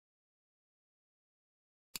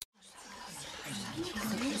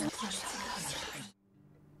And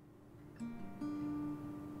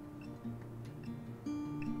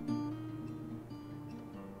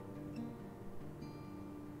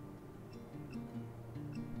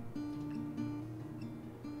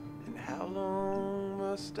how long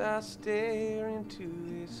must I stare into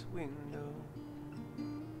this window?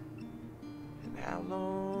 And how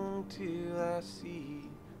long till I see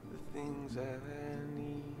the things I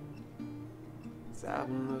need? 'Cause I've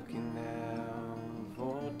been looking down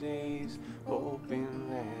for days, hoping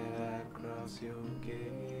that I'd cross your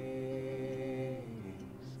gaze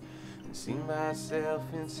and see myself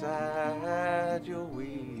inside your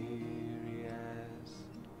weary eyes.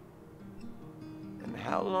 And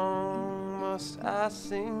how long must I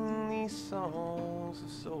sing these songs of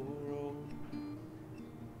sorrow?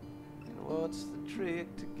 And what's the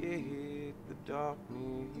trick to get the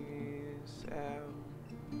darkness out?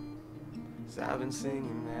 'Cause I've been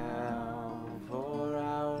singing now for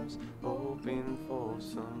hours, hoping for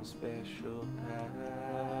some special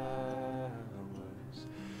powers.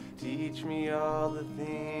 Teach me all the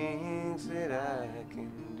things that I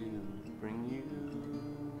can do to bring you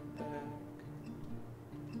back.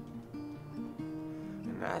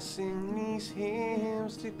 And I sing these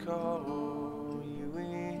hymns to call you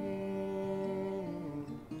in,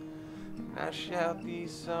 and I shout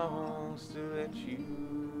these songs to let you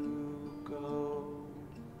go,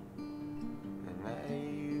 and I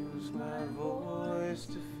use my voice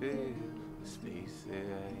to fill the space that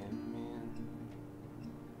I am in.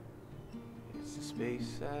 It's a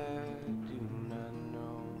space I do not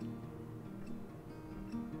know.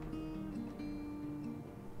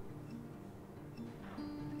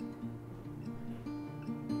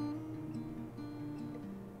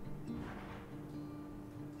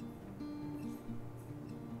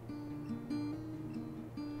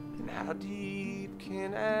 And how deep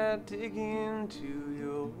can I dig into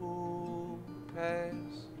your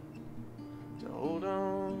past to hold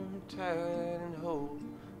on tight and hope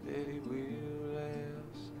that it will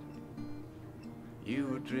last? You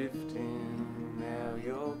were drifting, now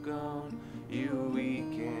you're gone. You were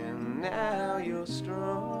weak and now you're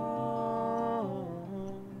strong.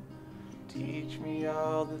 Teach me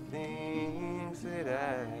all the things that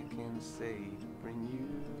I can say to bring you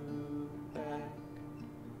back.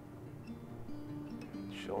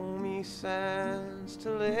 Show me signs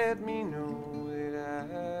to let me know that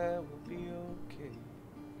I will be okay.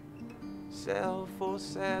 Sell for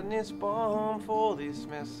sadness, balm for this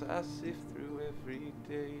mess I sift through every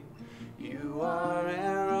day. You are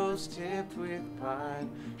arrows tipped with pine,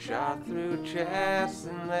 shot through chests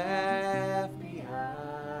and left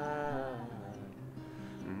behind.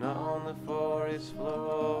 And on the forest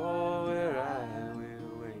floor where I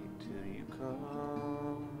will wait till you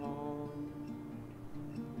come home.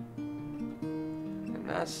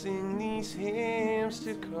 And I sing these hymns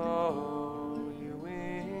to call you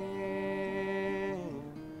in,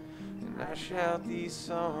 and I shout these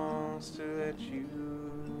songs to let you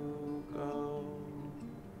go,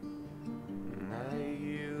 and I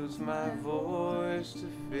use my voice to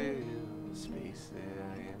fill the space that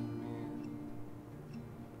I am in.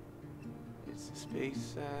 It's a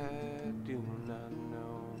space I do not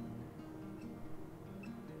know.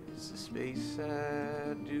 It's a space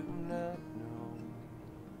I do not know.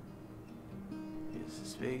 It's a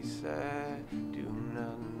space I do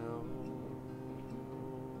not know.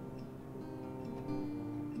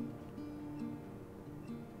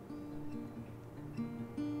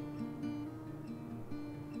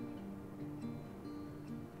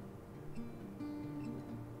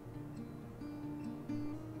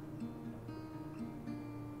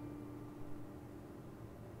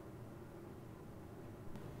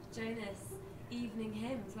 Jonas, Evening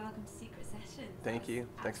Hymns, welcome to Secret Sessions. Thank you.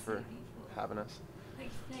 Thanks for Absolutely beautiful. having us.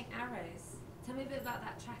 Thank you for playing Arrows. Tell me a bit about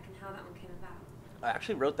that track and how that one came about. I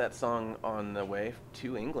actually wrote that song on the way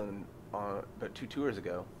to England about 2 tours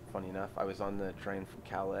ago, funny enough. I was on the train from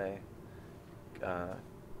Calais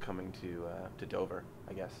coming to Dover,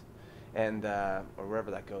 I guess, and or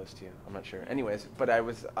wherever that goes to. I'm not sure. Anyways, but I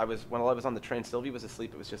was when I was on the train, Sylvie was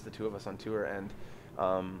asleep. It was just the two of us on tour, and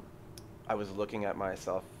I was looking at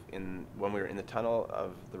myself when we were in the tunnel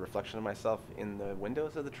of the reflection of myself in the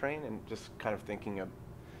windows of the train, and just kind of thinking of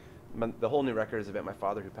the whole new record is about my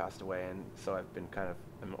father who passed away, and so I've been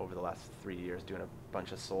over the last 3 years doing a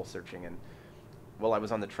bunch of soul searching, and while I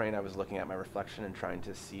was on the train I was looking at my reflection and trying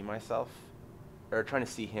to see myself, or trying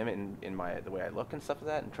to see him in the way I look and stuff like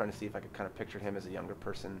that, and trying to see if I could kind of picture him as a younger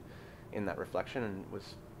person in that reflection, and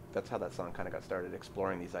that's how that song kind of got started,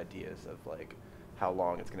 exploring these ideas of like how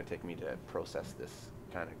long it's going to take me to process this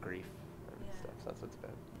kind of grief. Yeah. stuff. So that's what it's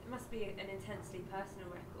about. It must be an intensely personal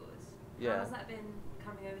record. Yeah. How has that been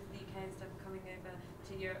coming over to the UK and stuff, coming over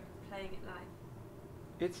to Europe, playing it live?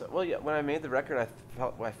 It's well, yeah. When I made the record,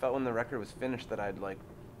 I felt when the record was finished that I'd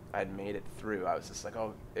made it through. I was just like,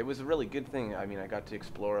 oh, it was a really good thing. I mean, I got to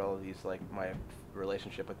explore all of these, like my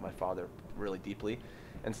relationship with my father really deeply,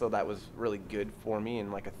 and so that was really good for me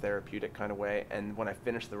in like a therapeutic kind of way. And when I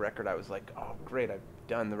finished the record, I was like, oh, great, I've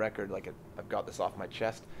done the record. Like I've got this off my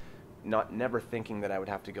chest. Never thinking that I would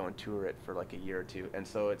have to go and tour it for like a year or two, and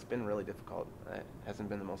so it's been really difficult. It hasn't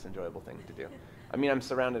been the most enjoyable thing to do. I mean, I'm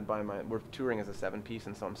surrounded by we're touring as a 7-piece,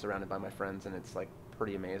 and so I'm surrounded by my friends, and it's like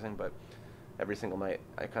pretty amazing. But every single night,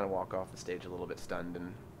 I kind of walk off the stage a little bit stunned,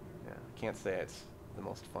 and yeah, I can't say it's the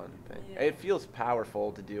most fun thing. Yeah. It feels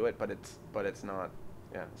powerful to do it, but it's not.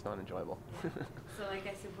 Yeah, it's not enjoyable. Yeah. So I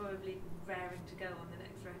guess you're probably raring to go on the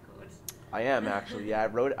next record. I am actually. Yeah,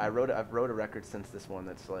 I've wrote a record since this one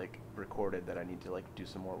that's like recorded that I need to like do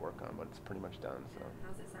some more work on, but it's pretty much done. So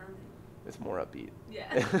How's it sounding? it's more upbeat.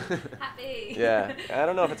 Yeah. Happy. Yeah, I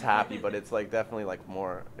don't know if it's happy, but it's like definitely like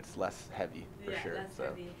more. It's less heavy for yeah, sure. Less So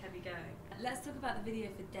heavy going. Let's talk about the video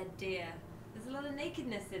for Dead Deer. There's a lot of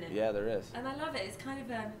nakedness in it. yeah, there is. And I love it. It's kind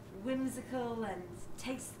of whimsical and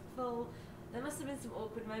tasteful. There must have been some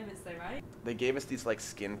awkward moments though, right? They gave us these like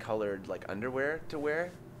skin-colored like underwear to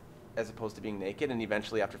wear, as opposed to being naked. And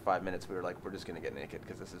eventually, after 5 minutes, we were like, we're just gonna get naked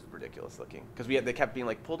because this is ridiculous looking. Because they kept being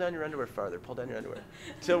like, pull down your underwear farther, pull down your underwear.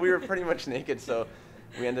 So we were pretty much naked. So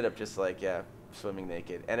we ended up just like swimming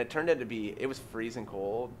naked. And it turned out to be it was freezing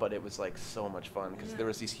cold, but it was like so much fun because there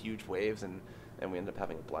was these huge waves and we ended up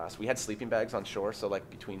having a blast. We had sleeping bags on shore, so like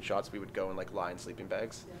between shots, we would go and like lie in sleeping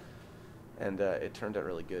bags, and it turned out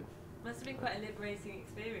really good. Must have been quite a liberating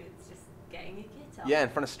experience, just getting your kit off. Yeah, in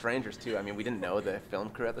front of strangers too. I mean, we didn't know the film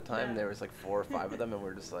crew at the time. Yeah. There was like 4 or 5 of them, and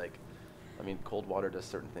we're just like, I mean, cold water does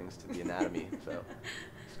certain things to the anatomy, so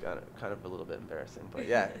it's kind of a little bit embarrassing. But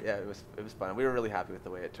yeah, it was fun. We were really happy with the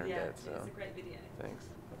way it turned out. So it's a great video. thanks.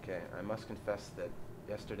 Okay, I must confess that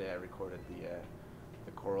yesterday I recorded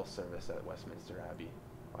the choral service at Westminster Abbey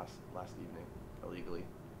last evening illegally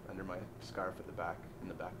under my scarf in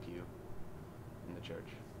the back pew in the church.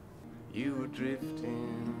 You were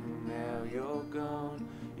drifting, now you're gone.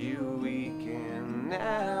 You were weak and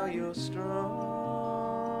now you're strong.